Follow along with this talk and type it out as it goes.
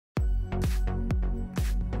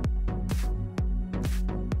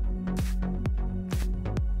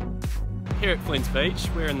Here at Flynns Beach,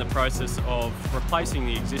 we're in the process of replacing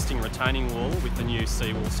the existing retaining wall with the new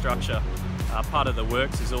seawall structure. Part of the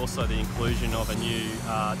works is also the inclusion of a new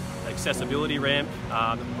accessibility ramp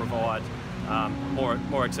that will provide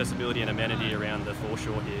more accessibility and amenity around the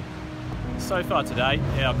foreshore here. So far to date,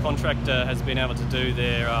 our contractor has been able to do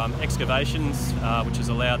their excavations, which has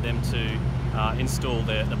allowed them to install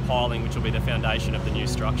the piling, which will be the foundation of the new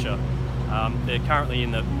structure. They're currently in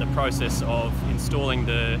the process of installing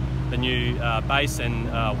the new base and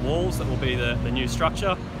walls that will be the new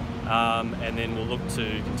structure, and then we'll look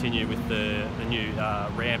to continue with the new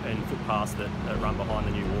ramp and footpaths that run behind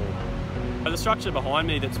the new wall. The structure behind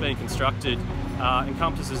me that's being constructed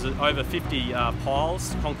encompasses over 50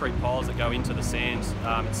 piles, concrete piles that go into the sand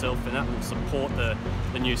itself, and that will support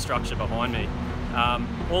the new structure behind me.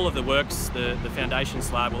 All of the works, the foundation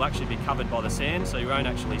slab will actually be covered by the sand, so you won't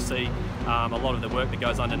actually see a lot of the work that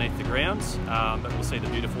goes underneath the ground, but we'll see the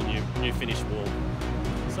beautiful new finished wall.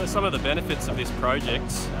 So some of the benefits of this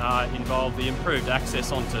project involve the improved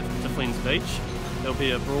access onto Flynns Beach. There'll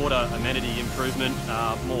be a broader amenity improvement,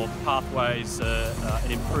 more pathways,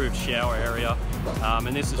 an improved shower area,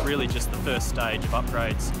 and this is really just the first stage of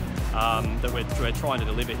upgrades that we're trying to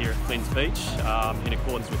deliver here at Flynns Beach in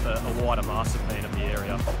accordance with a wider master plan of the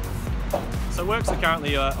area. So works are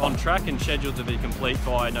currently on track and scheduled to be complete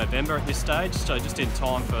by November at this stage, so just in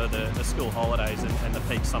time for the school holidays and the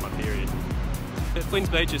peak summer period.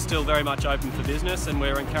 Flynns Beach is still very much open for business, and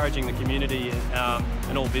we're encouraging the community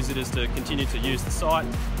and all visitors to continue to use the site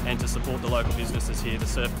and to support the local businesses here, the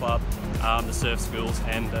surf club, the surf schools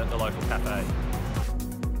and the local cafe.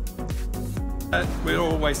 We're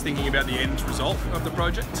always thinking about the end result of the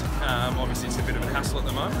project. Obviously it's a bit of a hassle at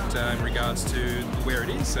the moment in regards to where it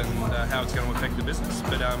is and how it's going to affect the business,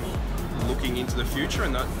 but looking into the future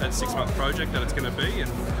and that 6-month project that it's going to be,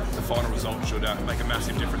 and the final result should make a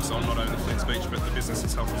massive difference on not only Flynns Beach but the business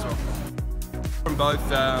itself as well. From both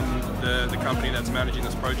the company that's managing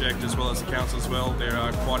this project as well as the council as well,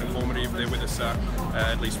 they're quite informative. They're with us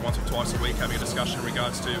at least once or twice a week having a discussion in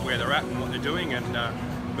regards to where they're at and what they're doing, and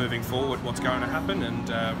moving forward what's going to happen,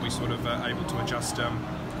 and we sort of able to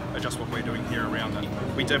adjust what we're doing here around that.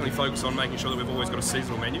 We definitely focus on making sure that we've always got a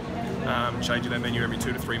seasonal menu, changing that menu every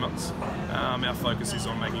 2 to 3 months. Our focus is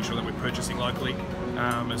on making sure that we're purchasing locally,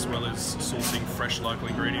 as well as sourcing fresh local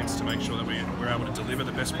ingredients to make sure that we're able to deliver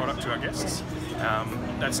the best product to our guests.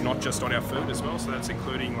 That's not just on our food as well, so that's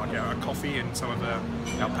including like our coffee and some of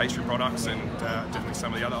our pastry products, and definitely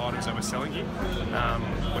some of the other items that we're selling here.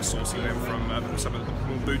 We're sourcing them from some of the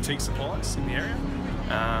more boutique suppliers in the area.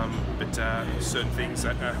 But certain things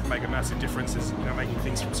that make a massive difference is making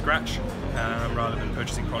things from scratch rather than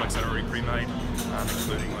purchasing products that are already pre-made,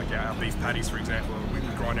 including like our beef patties, for example. We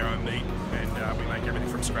grind our own meat and we make everything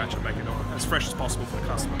from scratch and make it as fresh as possible for the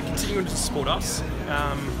customer. Continuing to support us,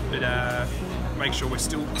 but make sure we're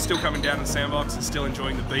still coming down to the sandbox and still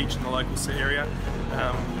enjoying the beach and the local area.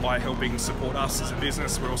 By helping support us as a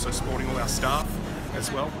business, we're also supporting all our staff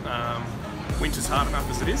as well. Winter's hard enough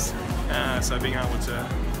as it is, so being able to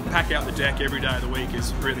pack out the deck every day of the week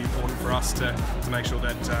is really important for us to make sure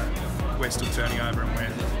that we're still turning over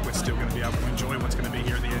and we're still going to be able to enjoy what's going to be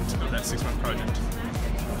here at the end of that 6-month project.